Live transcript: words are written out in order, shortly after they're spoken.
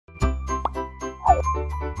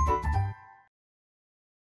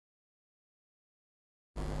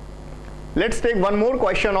Let's take one more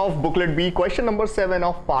question of booklet B, question number 7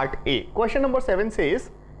 of part A. Question number 7 says,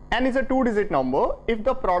 n is a 2-digit number if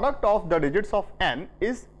the product of the digits of n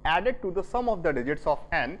is added to the sum of the digits of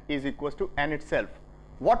n is equals to n itself.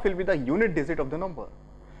 What will be the unit digit of the number?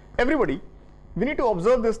 Everybody, we need to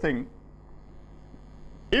observe this thing.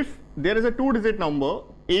 If there is a 2-digit number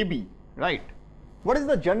AB, right? What is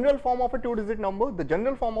the general form of a 2-digit number? The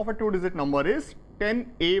general form of a 2-digit number is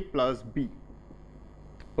 10A plus B.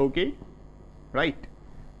 Okay, right.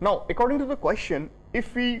 Now, according to the question,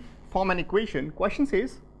 if we form an equation, question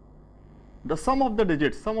says the sum of the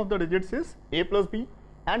digits is A plus B,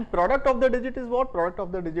 and product of the digit is what? Product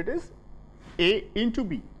of the digit is A into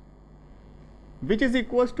B, which is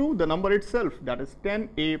equals to the number itself, that is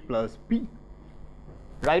 10A plus B.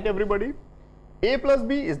 Right, everybody? A plus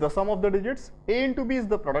B is the sum of the digits, A into B is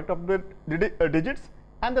the product of the digits,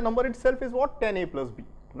 and the number itself is what? 10A plus B,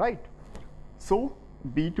 right? So,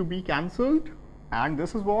 B to B cancelled, and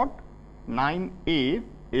this is what? 9A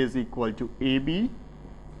is equal to AB.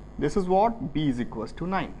 This is what? B is equals to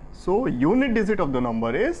 9. So, unit digit of the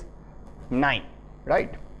number is 9,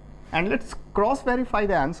 right? And let's cross verify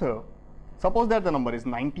the answer. Suppose that the number is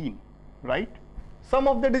 19, right? Sum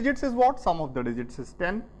of the digits is what? Sum of the digits is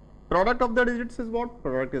 10. Product of the digits is what?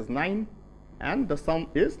 Product is 9, and the sum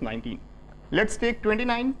is 19. Let's take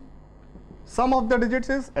 29. Sum of the digits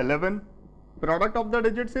is 11. Product of the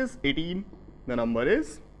digits is 18. The number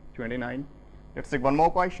is 29. Let's take one more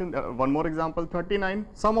question, one more example. 39.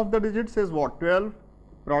 Sum of the digits is what? 12.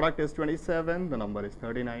 Product is 27. The number is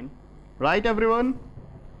 39. Right, everyone?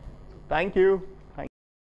 Thank you.